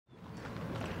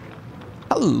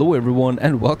Hello everyone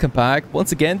and welcome back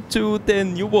once again to the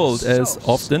new world. As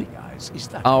often,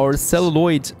 our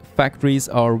celluloid factories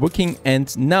are working,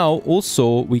 and now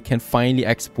also we can finally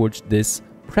export this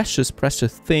precious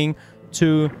thing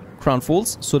to Crown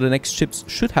Falls. So the next ships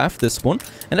should have this one,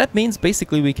 and that means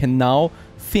basically we can now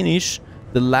finish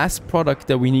the last product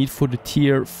that we need for the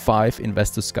tier 5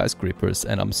 investor skyscrapers,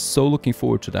 and I'm so looking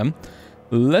forward to them.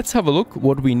 Let's have a look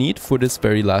what we need for this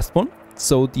very last one.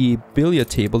 So the billiard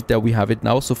table, there we have it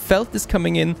now. So felt is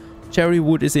coming in, cherry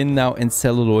wood is in now, and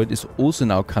celluloid is also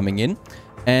now coming in.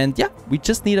 And yeah, we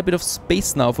just need a bit of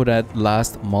space now for that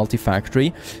last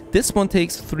multi-factory. This one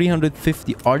takes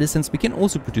 350 artisans. We can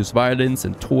also produce violins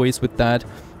and toys with that.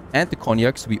 And the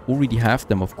cognacs, we already have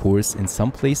them, of course, in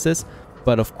some places.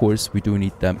 But of course, we do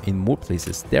need them in more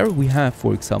places. There we have,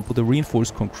 for example, the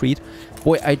reinforced concrete.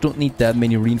 Boy, I don't need that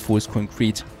many reinforced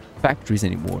concrete factories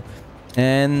anymore.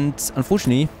 And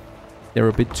unfortunately, they're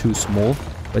a bit too small.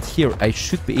 But here, I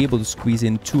should be able to squeeze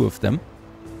in 2 of them.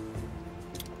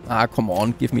 Ah, come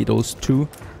on, give me those 2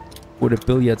 for the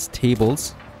billiards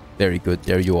tables. Very good,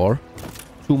 there you are.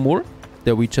 2 more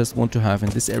that we just want to have in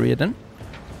this area then.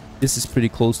 This is pretty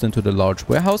close then to the large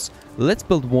warehouse. Let's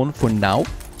build one for now.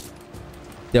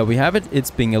 There we have it.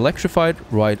 It's being electrified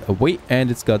right away,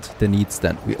 and it's got the needs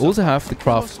then. We also have the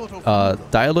craft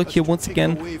dialogue here once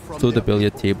again. So the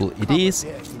billiard table it is.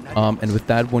 And with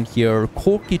that one here,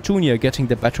 Corky Jr. getting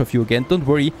the better of you again. Don't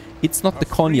worry, it's not the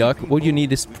cognac. All you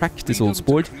need is practice, old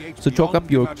sport. So chalk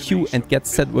up your queue and get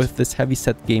set with this heavy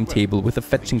set game table with a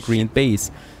fetching green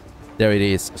base. There it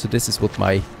is. So this is what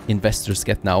my investors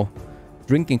get now.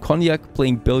 Drinking cognac,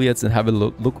 playing billiards, and have a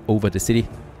look over the city.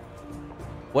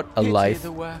 What a life.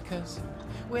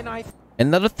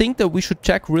 Another thing that we should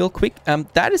check real quick,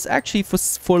 that is actually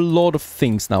for a lot of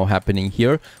things now happening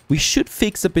here. We should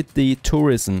fix a bit the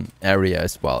tourism area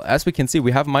as well. As we can see,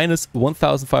 we have minus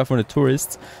 1,500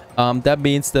 tourists. That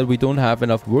means that we don't have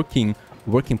enough working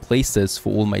places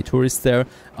for all my tourists there.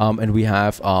 And we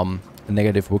have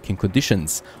negative working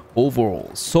conditions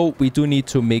overall. So we do need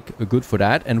to make a good for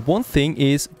that. And one thing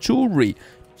is jewelry.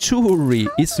 Jewelry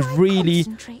is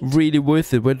really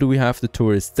worth it. Where do we have the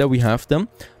tourists? There we have them,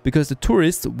 because the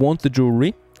tourists want the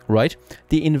jewelry, right?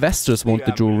 The investors want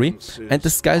the jewelry, and the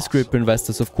skyscraper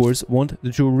investors, of course, want the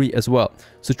jewelry as well.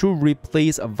 So jewelry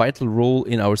plays a vital role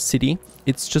in our city.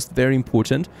 It's just very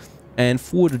important. And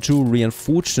for the jewelry,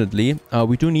 unfortunately,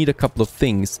 we do need a couple of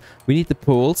things. We need the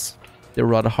pearls. They're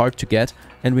rather hard to get,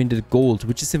 and we need the gold,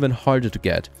 which is even harder to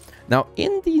get. Now,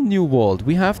 in the new world,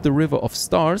 we have the River of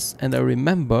Stars, and I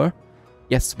remember,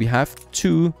 yes, we have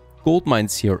 2 gold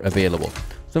mines here available.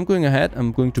 So I'm going ahead,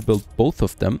 I'm going to build both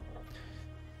of them.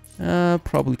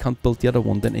 Probably can't build the other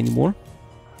one then anymore.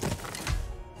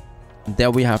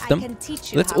 There we have them.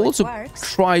 Let's also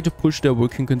try to push their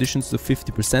working conditions to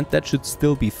 50%. That should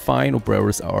still be fine.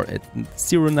 Operators are at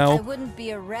 0 now,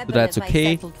 so that's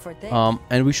okay.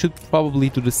 And we should probably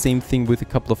do the same thing with a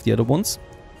couple of the other ones.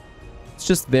 It's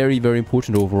just very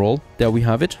important overall. There we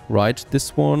have it. Right,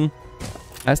 this one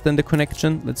has then the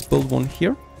connection. Let's build one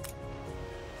here.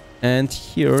 And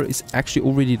here is actually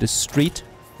already the street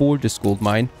for this gold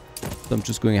mine. So I'm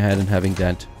just going ahead and having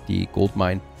that the gold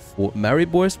mine for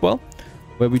Maribor as well,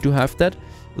 where we do have that.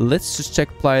 Let's just check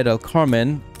Playa del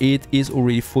Carmen. It is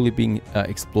already fully being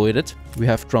exploited. We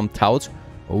have Drumtout.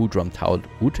 Oh, Drumtout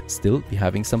would still be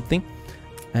having something.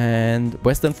 And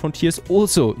Western Frontiers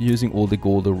also using all the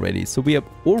gold already. So we are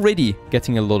already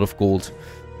getting a lot of gold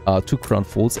to Crown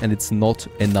Falls, and it's not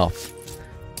enough.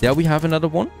 There we have another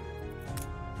one.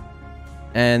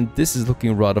 And this is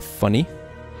looking rather funny,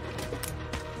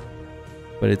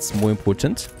 but it's more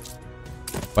important.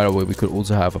 By the way, we could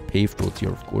also have a paved road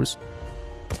here, of course.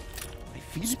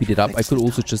 Speed it up. I could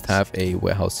also just have a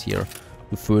warehouse here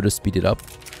to further speed it up.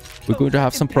 We're going to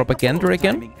have some propaganda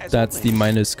again. That's the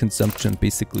minus consumption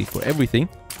basically for everything.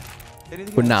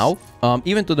 For now,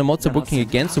 even though the mods are working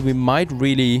again, so we might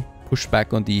really push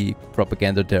back on the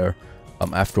propaganda there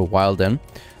after a while then.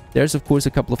 There's of course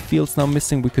a couple of fields now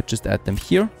missing. We could just add them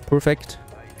here. Perfect.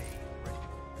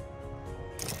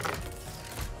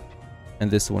 And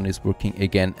this one is working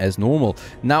again as normal.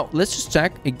 Now, let's just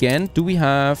check again. Do we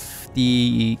have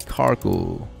the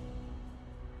cargo?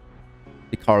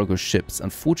 The cargo ships.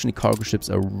 Unfortunately, cargo ships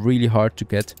are really hard to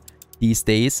get these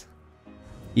days,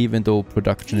 even though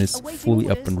production is fully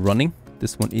up and running.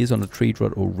 This one is on a trade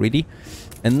route already.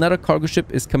 Another cargo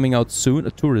ship is coming out soon.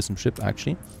 A tourism ship,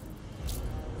 actually.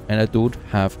 And I don't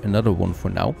have another one for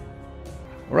now.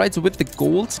 Alright, so with the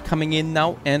gold coming in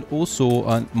now, and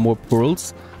also more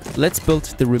pearls, let's build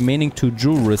the remaining 2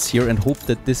 jewelers here and hope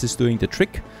that this is doing the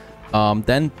trick.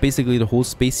 Then basically the whole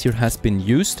space here has been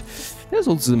used. There's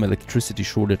also some electricity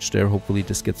shortage there. Hopefully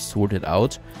this gets sorted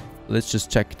out. Let's just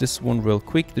check this one real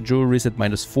quick. The jewelry is at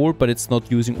 -4, but it's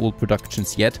not using all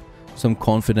productions yet. So I'm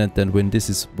confident that when this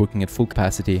is working at full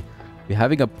capacity, we're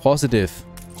having a positive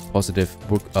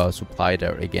work supply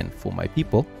there again for my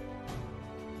people.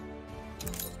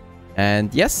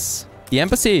 And yes, the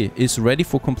embassy is ready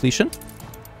for completion.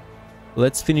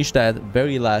 Let's finish that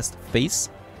very last phase.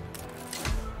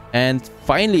 And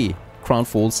finally, Crown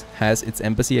Falls has its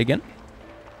embassy again.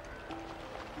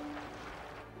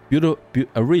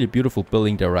 A really beautiful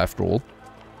building there after all.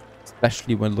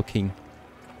 Especially when looking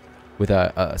with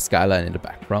a skyline in the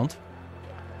background.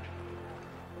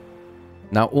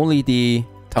 Now only the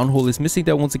town hall is missing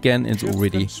there once again, and it's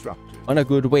already on a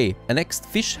good way. A next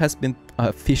ship has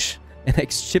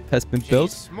been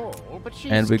built,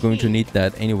 and we're going to need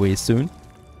that anyway soon.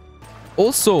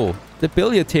 Also, the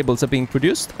billiard tables are being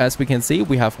produced. As we can see,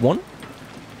 we have one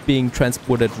being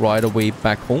transported right away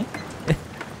back home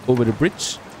over the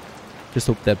bridge. Just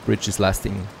hope that bridge is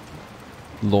lasting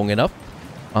long enough.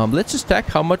 Let's just check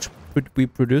how much we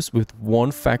produce with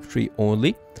one factory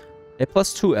only. A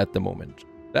 +2 at the moment.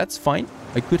 That's fine.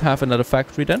 I could have another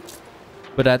factory then,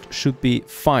 but that should be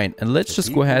fine. And let's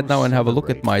just go ahead now and have a look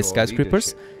at my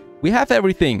skyscrapers. We have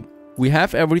everything. We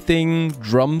have everything.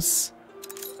 Drums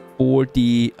for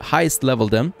the highest level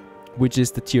then, which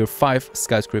is the tier 5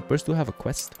 skyscrapers. Do I have a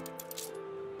quest?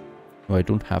 No, I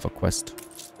don't have a quest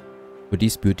for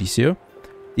these beauties here.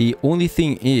 The only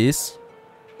thing is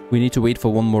we need to wait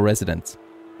for one more resident.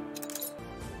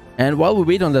 And while we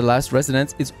wait on the last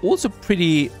residents, it's also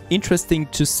pretty interesting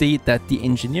to see that the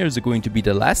engineers are going to be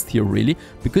the last tier really,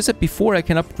 because before I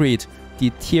can upgrade the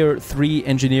tier 3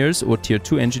 engineers or tier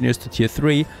 2 engineers to tier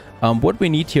 3, what we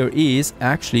need here is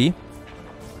actually...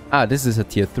 this is a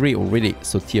tier 3 already,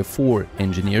 so tier 4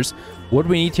 engineers. What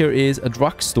we need here is a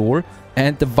drugstore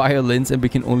and the violins, and we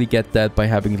can only get that by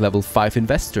having level 5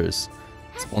 investors.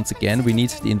 So once again, we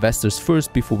need the investors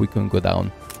first before we can go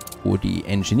down for the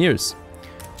engineers.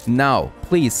 Now,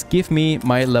 please give me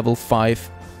my level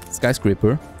 5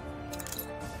 skyscraper.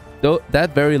 Though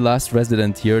that very last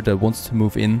resident here that wants to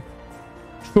move in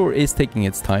sure is taking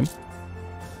its time.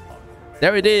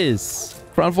 There it is.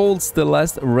 Crown Falls, the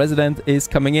last resident is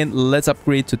coming in. Let's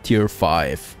upgrade to tier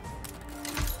 5.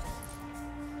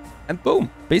 And boom.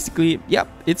 Basically, yeah,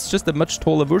 it's just a much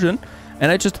taller version.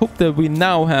 And I just hope that we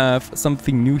now have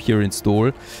something new here in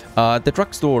store. The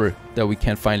drugstore that we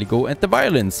can finally go, and the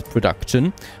violins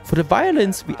production. For the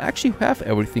violins, we actually have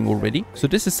everything already. So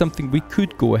this is something we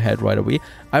could go ahead right away.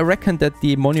 I reckon that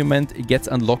the monument gets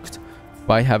unlocked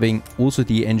by having also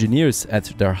the engineers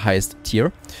at their highest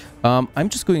tier. I'm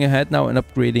just going ahead now and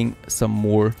upgrading some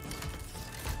more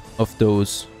of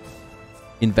those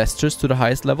investors to the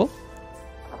highest level.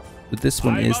 So this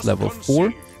one is level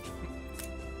 4.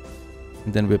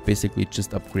 And then we're basically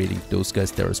just upgrading those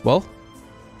guys there as well,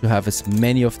 to have as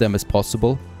many of them as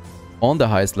possible on the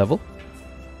highest level.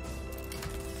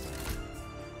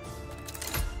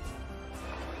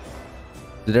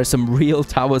 So there's some real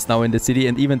towers now in the city,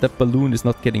 and even that balloon is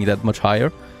not getting that much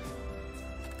higher.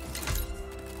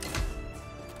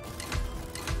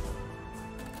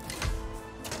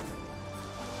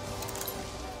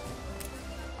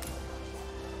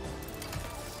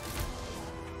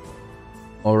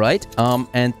 Alright,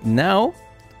 and now,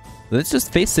 let's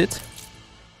just face it.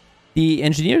 The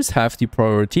engineers have the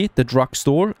priority, the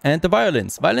drugstore, and the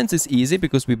violins. Violins is easy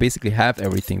because we basically have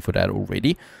everything for that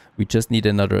already. We just need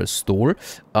another store.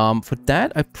 For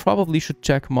that, I probably should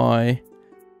check my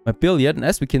billiard. And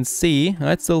as we can see,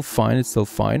 it's still fine, it's still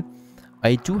fine.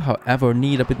 I do, however,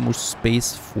 need a bit more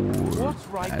space for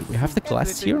that. We have the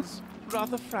glass here.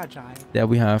 Rather fragile. There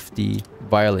we have the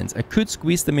violins. I could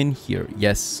squeeze them in here,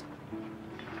 yes.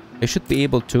 I should be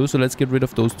able to, so let's get rid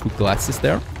of those 2 glasses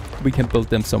there. We can build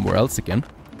them somewhere else again.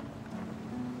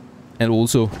 And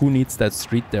also, who needs that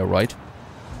street there, right?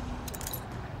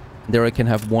 There I can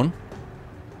have 1.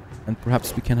 And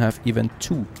perhaps we can have even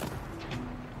 2.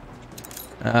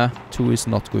 2 is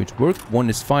not going to work. 1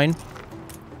 is fine.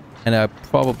 And I'm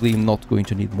probably not going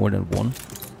to need more than 1.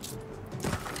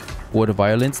 For the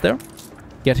violins there.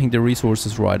 Getting the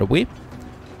resources right away.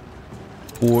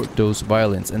 For those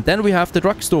violins. And then we have the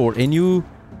drugstore, a new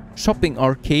shopping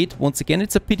arcade. Once again,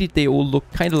 it's a pity they all look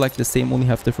kind of like the same, only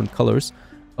have different colors.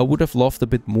 I would have loved a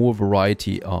bit more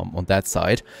variety on that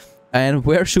side. And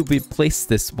where should we place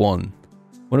this one?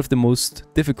 One of the most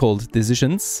difficult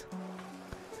decisions.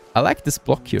 I like this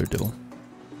block here though,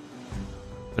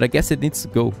 but I guess it needs to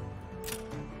go.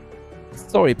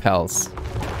 Sorry pals.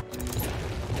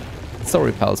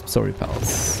 Sorry pals, sorry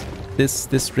pals. this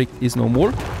district is no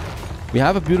more. We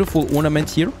have a beautiful ornament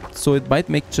here, so it might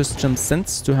make just some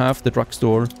sense to have the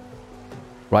drugstore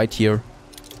right here,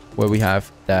 where we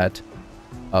have that,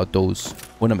 those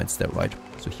ornaments there, right?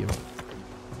 So here,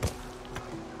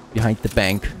 behind the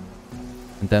bank,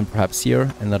 and then perhaps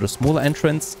here another smaller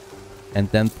entrance, and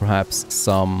then perhaps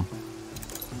some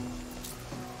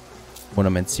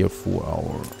ornaments here for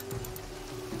our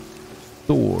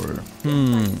store.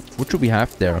 What should we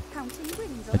have there?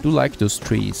 I do like those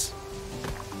trees.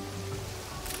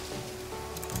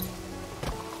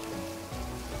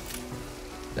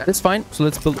 That is fine. So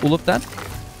let's build all of that.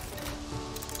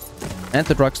 And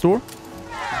the drugstore.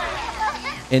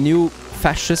 A new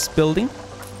fascist building.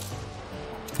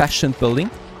 Fashion building.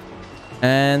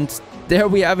 And there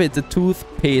we have it. The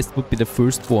toothpaste would be the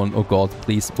first one. Oh god,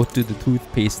 please. What do the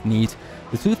toothpaste need?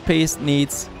 The toothpaste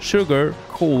needs sugar,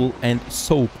 coal, and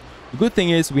soap. The good thing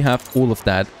is we have all of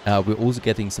that. We're also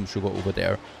getting some sugar over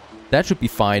there. That should be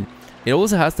fine. It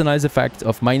also has the nice effect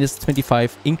of minus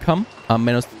 25 income,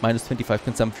 minus 25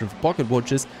 consumption for pocket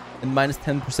watches, and minus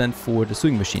 10% for the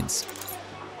sewing machines.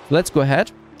 So let's go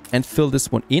ahead and fill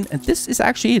this one in. And this is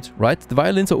actually it, right? The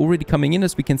violins are already coming in,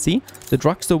 as we can see. The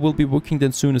drugstore will be working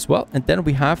then soon as well. And then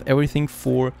we have everything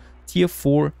for tier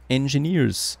 4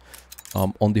 engineers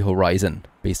on the horizon,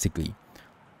 basically.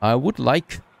 I would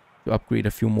like to upgrade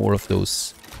a few more of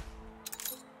those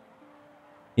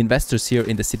investors here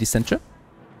in the city center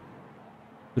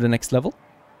to the next level.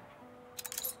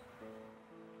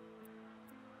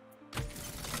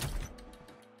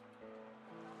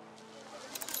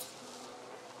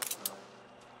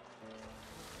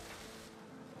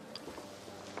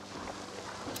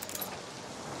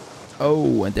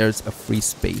 Oh, and there's a free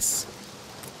space.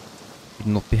 We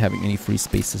will not be having any free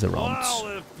spaces around.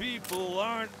 Well, if people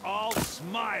aren't all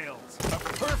smiles, a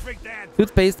perfect ad.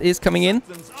 Toothpaste is coming in.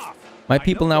 My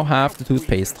people now have the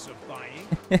toothpaste.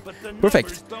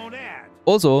 Perfect.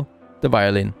 Also, the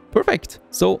violin. Perfect.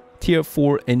 So, tier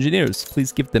 4 engineers,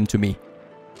 please give them to me.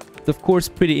 It's of course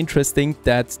pretty interesting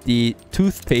that the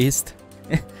toothpaste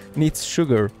needs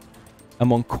sugar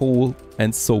among coal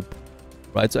and soap.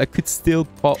 Right, so I could still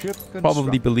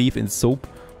probably believe in soap,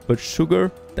 but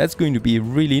sugar, that's going to be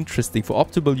really interesting. For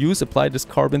optimal use, apply this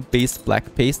carbon-based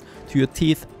black paste to your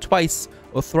teeth twice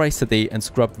or thrice a day and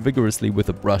scrub vigorously with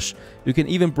a brush. You can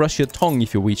even brush your tongue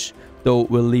if you wish, though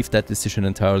we'll leave that decision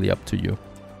entirely up to you.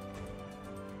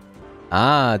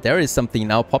 Ah, there is something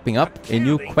now popping up, a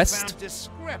new quest.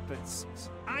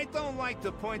 I don't like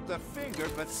to point the finger,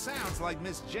 but sounds like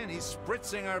Miss Jenny's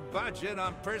spritzing our budget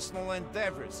on personal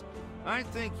endeavors. I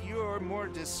think you're more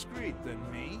discreet than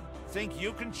me. Think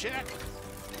you can check?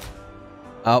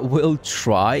 We'll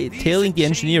try. Tailing the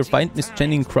engineer, find Miss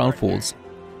Jenny in Crown Falls.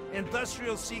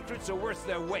 Industrial secrets are worth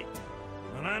their weight,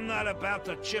 and I'm not about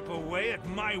to chip away at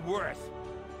my worth.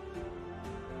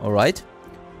 Alright.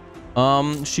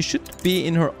 She should be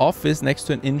in her office next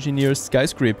to an engineer's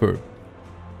skyscraper.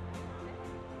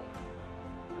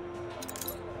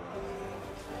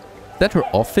 Is that her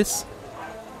office?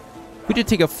 Could you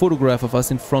take a photograph of us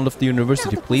in front of the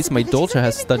university, please? My daughter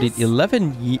has studied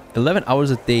 11 hours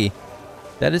a day.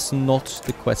 That is not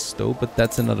the quest though, but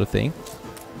that's another thing.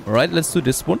 Alright, let's do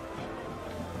this one.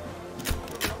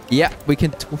 Yeah, we can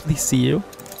totally see you.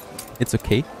 It's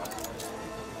okay.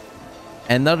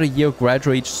 Another year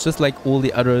graduates just like all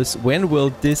the others. When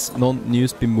will this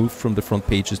non-news be moved from the front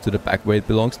pages to the back where it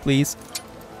belongs, please?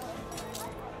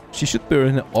 She should be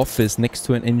in an office next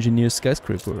to an engineer's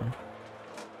skyscraper.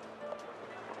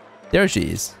 There she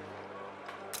is.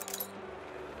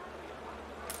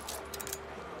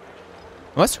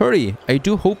 Must hurry. I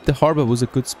do hope the harbor was a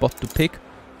good spot to pick.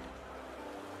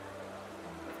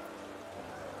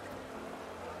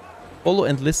 Follow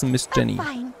and listen, Miss Jenny. A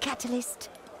fine catalyst.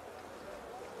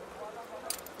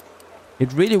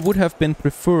 It really would have been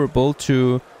preferable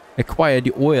to acquire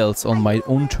the oils on my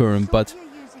own term, but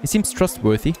it seems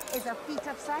trustworthy.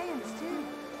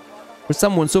 For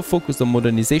someone so focused on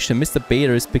modernization, Mr.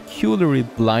 Bader is peculiarly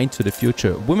blind to the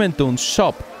future. Women don't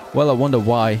shop. Well, I wonder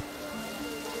why.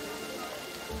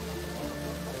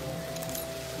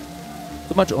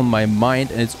 So much on my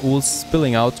mind and it's all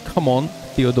spilling out. Come on,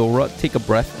 Theodora, take a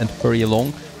breath and hurry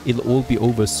along. It'll all be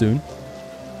over soon.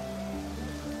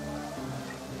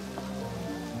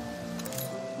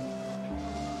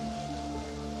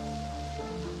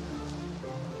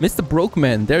 Mr.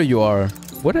 Brokeman, there you are.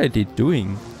 What are they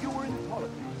doing?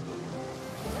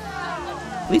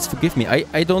 Please forgive me,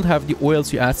 I don't have the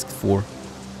oils you asked for.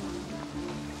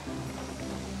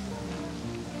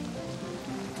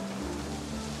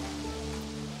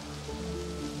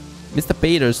 Mr.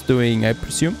 Bader's doing, I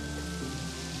presume.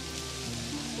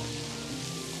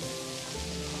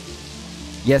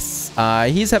 Yes,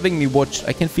 he's having me watched.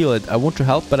 I can feel it. I want to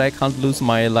help, but I can't lose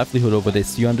my livelihood over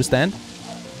this. You understand?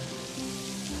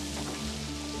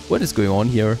 What is going on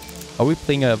here? Are we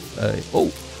playing a...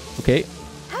 oh, okay.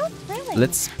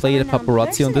 Let's play the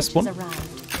paparazzi on this one.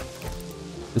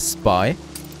 The spy.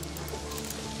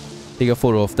 Take a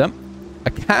photo of them.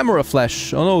 A camera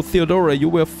flash. Oh no, Theodora, you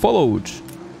were followed.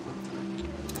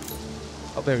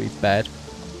 How very bad.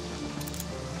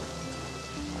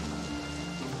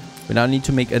 We now need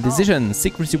to make a decision.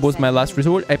 Secrecy was my last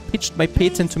resort. I pitched my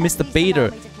patent to Mr.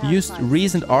 Bader. He used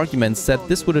reasoned arguments that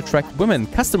this would attract women,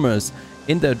 customers,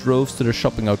 in their droves to the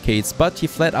shopping arcades, but he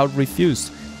flat out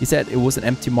refused. He said it was an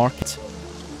empty market.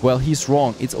 Well, he's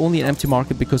wrong. It's only an empty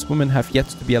market because women have yet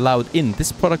to be allowed in.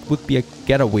 This product would be a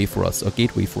getaway for us, or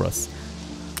gateway for us.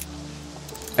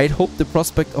 I'd hoped the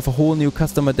prospect of a whole new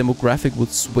customer demographic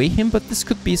would sway him, but this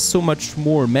could be so much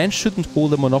more. Men shouldn't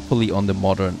hold a monopoly on the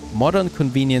modern. Modern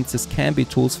conveniences can be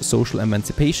tools for social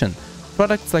emancipation.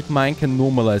 Products like mine can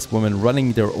normalize women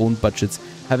running their own budgets,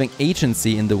 having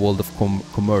agency in the world of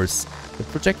commerce. The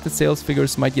projected sales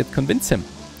figures might yet convince him.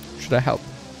 Should I help?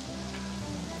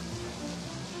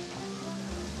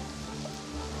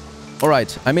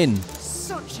 Alright, I'm in.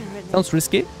 Sounds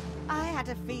risky.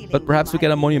 But perhaps we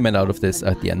get a monument out of this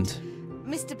at the end.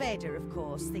 Mr. Bader, of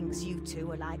course, thinks you two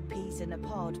are like peas in a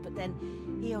pod, but then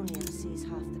he only ever sees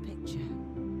half the picture.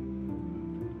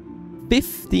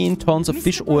 15 tons of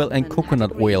fish oil and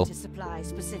coconut oil. To supply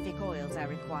specific oils are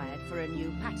required for a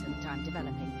new patent I'm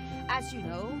developing. As you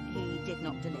know, he did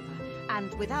not deliver,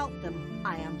 and without them,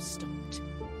 I am stumped.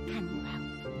 Can you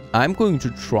help? I'm going to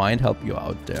try and help you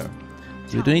out there.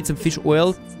 You do need some fish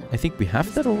oil. I think we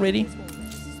have that already.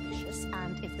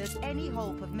 Any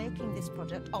hope of making this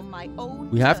product on my own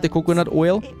we have the coconut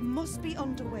oil. It must be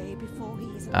underway before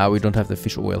he's we don't have the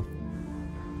fish oil.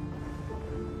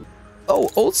 Oh,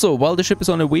 also, while the ship is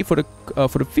on the way for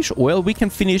the fish oil, we can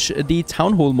finish the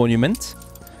town hall monument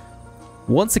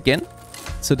once again.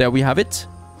 So there we have it.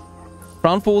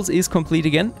 Crown Falls is complete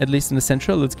again, at least in the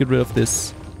center. Let's get rid of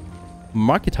this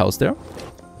market house there.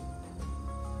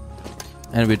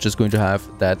 And we're just going to have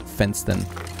that fence then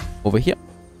over here.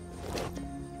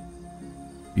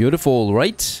 Beautiful,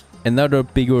 right? Another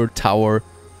bigger tower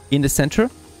in the center,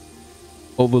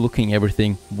 overlooking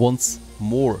everything once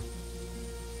more.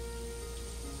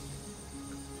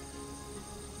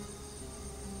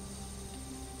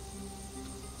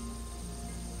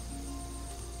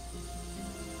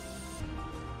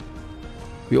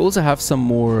 We also have some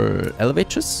more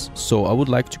elevators, so I would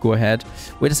like to go ahead.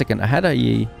 Wait a second, I had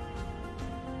a...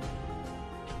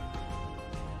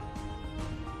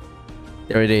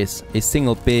 There it is, a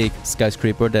single big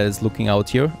skyscraper that is looking out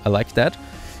here. I like that.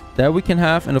 There we can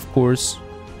have, and of course,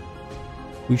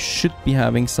 we should be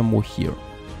having some more here.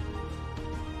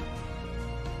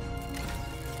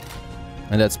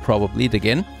 And that's probably it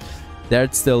again.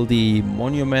 There's still the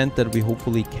monument that we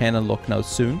hopefully can unlock now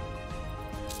soon.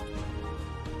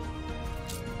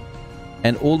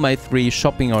 And all my 3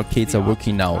 shopping arcades are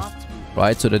working now.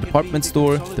 Right, so the department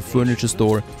store, the furniture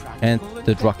store, and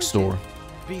the drugstore.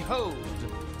 Behold.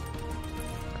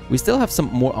 We still have some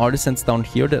more artisans down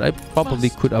here that I probably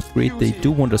could upgrade. They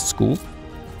do want a school.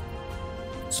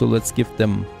 So let's give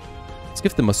them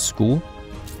a school.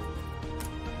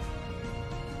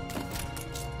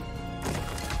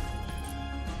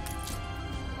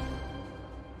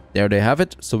 There they have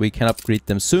it. So we can upgrade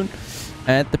them soon.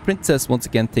 And the princess once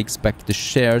again takes back the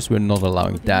shares. We're not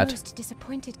allowing that.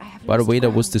 By the way, there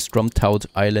was this Drumtout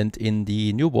Island in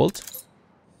the New World.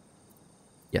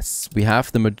 Yes, we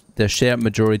have the share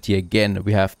majority again.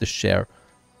 We have the share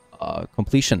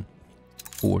completion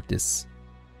for this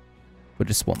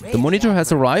one. The monitor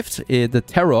has arrived. The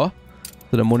Terror,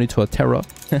 so the monitor Terror,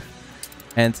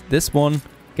 and this one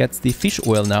gets the fish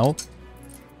oil now,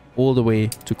 all the way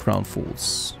to Crown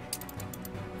Falls.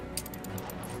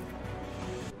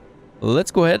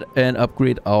 Let's go ahead and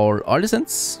upgrade our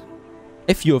artisans,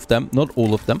 a few of them, not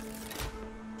all of them,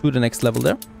 to the next level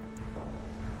there.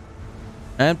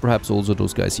 And perhaps also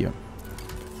those guys here.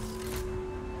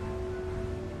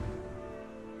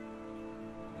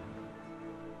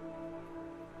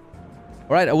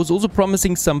 Alright, I was also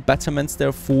promising some betterments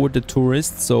there for the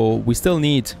tourists, so we still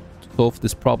need to solve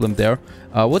this problem there.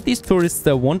 What these tourists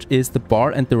want is the bar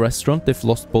and the restaurant. They've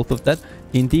lost both of that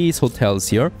in these hotels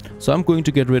here. So I'm going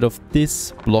to get rid of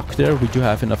this block there. We do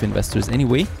have enough investors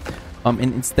anyway. And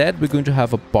instead, we're going to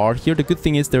have a bar here. The good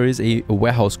thing is there is a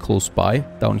warehouse close by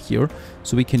down here,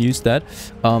 so we can use that.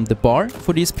 The bar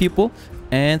for these people,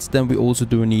 and then we also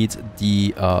do need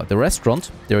the restaurant.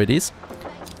 There it is,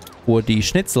 for the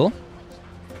schnitzel.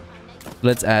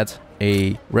 Let's add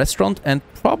a restaurant, and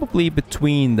probably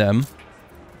between them,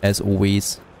 as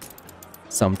always,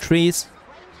 some trees.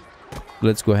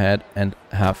 Let's go ahead and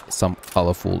have some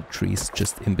colorful trees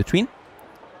just in between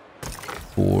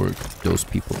for those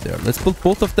people there. Let's build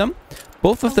both of them.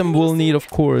 Both of them will need, of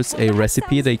course, a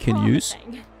recipe they can use.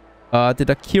 The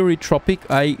Daiquiri Tropic,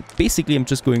 I basically am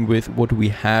just going with what we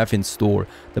have in store.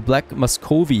 The Black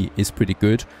Muscovy is pretty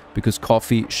good because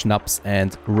coffee, schnapps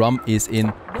and rum is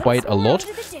in quite a lot.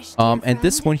 And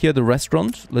this one here, the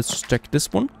restaurant, let's just check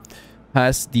this one,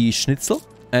 has the schnitzel,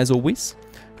 as always.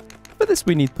 For this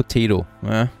we need potato.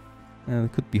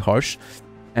 It could be harsh.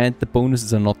 And the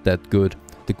bonuses are not that good.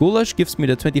 The goulash gives me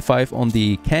the 25 on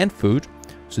the canned food.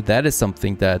 So that is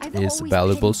something that is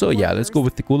valuable. So yeah, let's go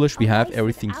with the goulash. We have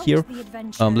everything here.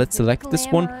 Let's select this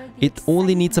one. It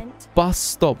only needs a bus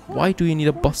stop. Why do you need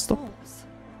a bus stop?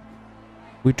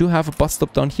 We do have a bus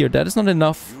stop down here. That is not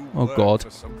enough. Oh god.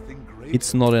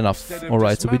 It's not enough.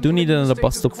 Alright, so we do need another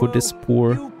bus stop for this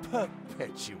poor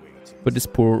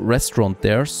restaurant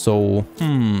there. So,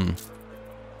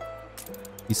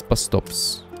 these bus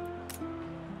stops.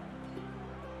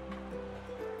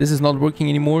 This is not working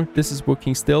anymore. This is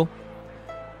working still.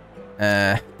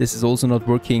 This is also not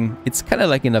working. It's kind of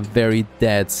like in a very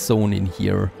dead zone in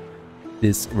here.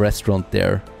 This restaurant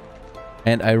there.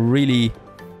 And I really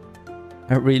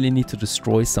need to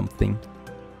destroy something.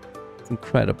 It's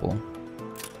incredible.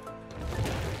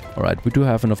 Alright, we do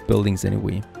have enough buildings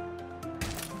anyway.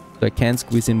 So I can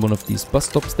squeeze in one of these bus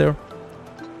stops there.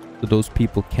 So those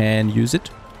people can use it.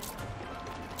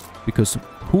 Because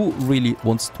who really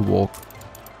wants to walk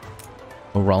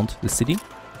around the city?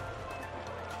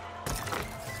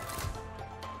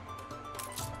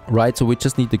 Right, so we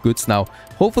just need the goods now.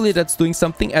 Hopefully that's doing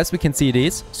something. As we can see, it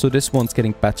is. So this one's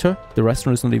getting better. The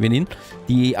restaurant is not even in.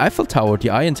 The Eiffel Tower, the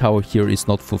Iron Tower here is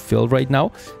not fulfilled right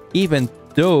now. Even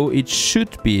though it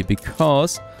should be,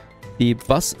 because the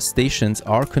bus stations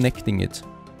are connecting it.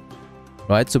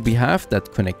 Right, so we have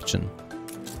that connection.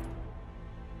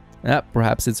 Yeah,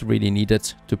 perhaps it's really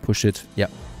needed to push it. Yeah.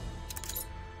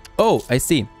 Oh, I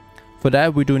see. For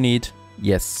that we do need,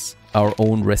 yes, our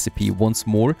own recipe once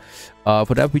more.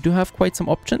 For that we do have quite some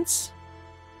options.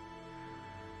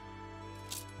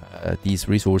 These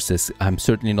resources, I'm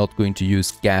certainly not going to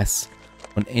use gas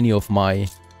on any of my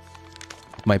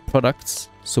products.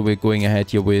 So we're going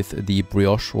ahead here with the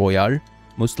Brioche Royale,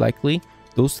 most likely.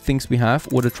 Those things we have,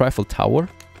 or the Trifle Tower.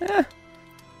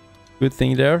 Good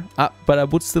thing there. But I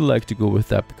would still like to go with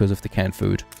that because of the canned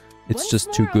food. It's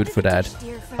just too good for that.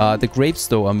 The grapes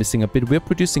though are missing a bit. We're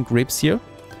producing grapes here,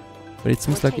 but it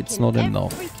seems like it's not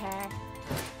enough.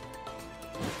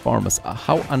 Farmers,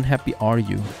 how unhappy are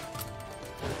you?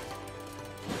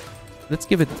 Let's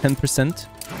give it 10%.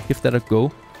 Give that a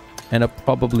go. And I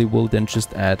probably will then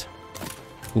just add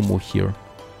 2 more here.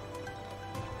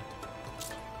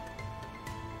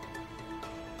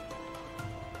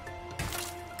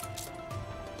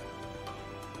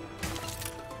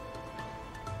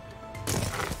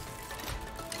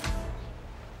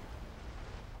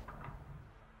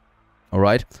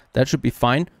 Alright, that should be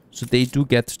fine. So they do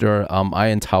get their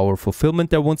Iron Tower fulfillment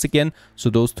there once again. So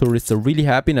those tourists are really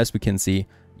happy. And as we can see,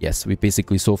 yes, we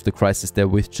basically solved the crisis there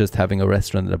with just having a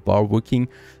restaurant and a bar working.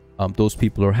 Those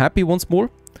people are happy once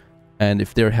more. And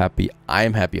if they're happy,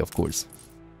 I'm happy, of course.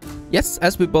 Yes,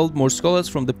 as we build more scholars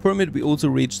from the pyramid, we also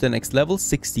reached the next level,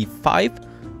 65.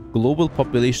 Global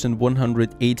population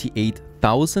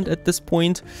 188,000 at this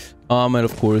point. And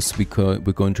of course, we're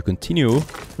going to continue.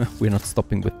 We're not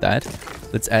stopping with that.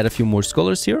 Let's add a few more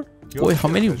scholars here. Boy, how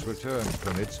many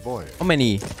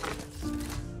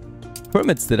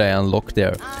permits did I unlock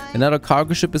there? Another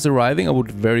cargo ship is arriving. I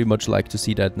would very much like to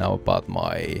see that now about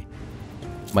my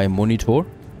monitor.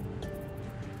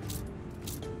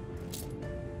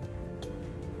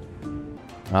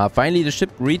 Finally, the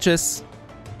ship reaches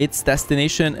its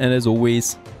destination, and as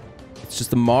always, it's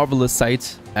just a marvelous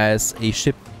sight as a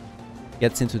ship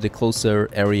gets into the closer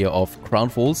area of Crown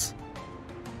Falls.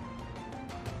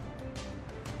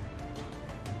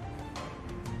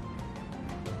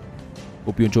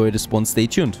 Hope you enjoyed this one. Stay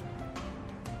tuned.